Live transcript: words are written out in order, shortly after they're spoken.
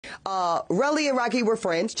Relly and Rocky were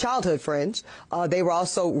friends, childhood friends. They were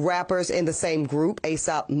also rappers in the same group,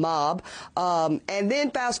 Asap Mob. And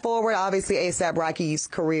then fast forward, obviously Asap Rocky's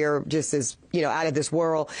career just is, out of this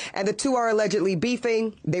world. And the two are allegedly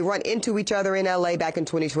beefing. They run into each other in LA back in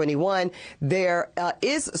 2021. There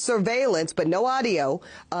is surveillance, but no audio,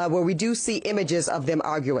 where we do see images of them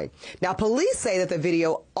arguing. Now, police say that the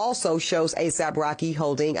video also shows ASAP Rocky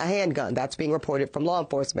holding a handgun. That's being reported from law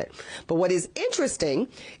enforcement. But what is interesting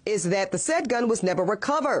is that the said gun was never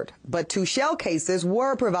recovered, but 2 shell cases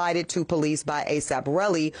were provided to police by Asap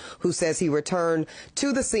Relly, who says he returned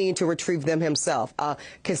to the scene to retrieve them himself.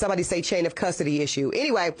 Can somebody say chain of custody issue?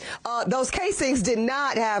 Anyway, those casings did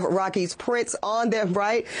not have Rocky's prints on them,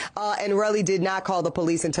 right? And Relly did not call the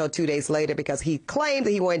police until 2 days later because he claimed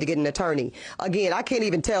that he wanted to get an attorney. Again, I can't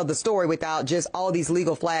even tell the story without just all these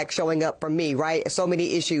legal flags showing up from me, right? So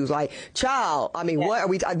many issues like child. I mean, what are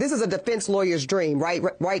we? This is a defense lawyer's dream, right?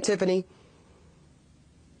 Right, Tiffany?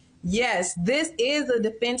 Yes, this is a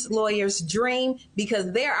defense lawyer's dream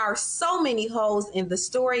because there are so many holes in the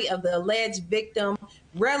story of the alleged victim.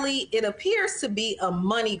 Really, it appears to be a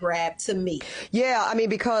money grab to me. Yeah, I mean,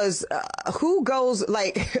 because who goes,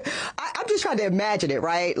 like, I'm just trying to imagine it,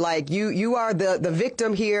 right? Like, you are the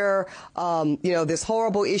victim here, this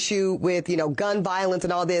horrible issue with, gun violence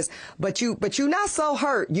and all this, but you're not so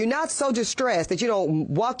hurt, you're not so distressed that you don't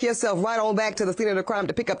walk yourself right on back to the scene of the crime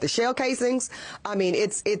to pick up the shell casings. I mean,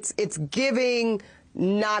 it's giving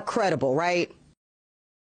not credible, right?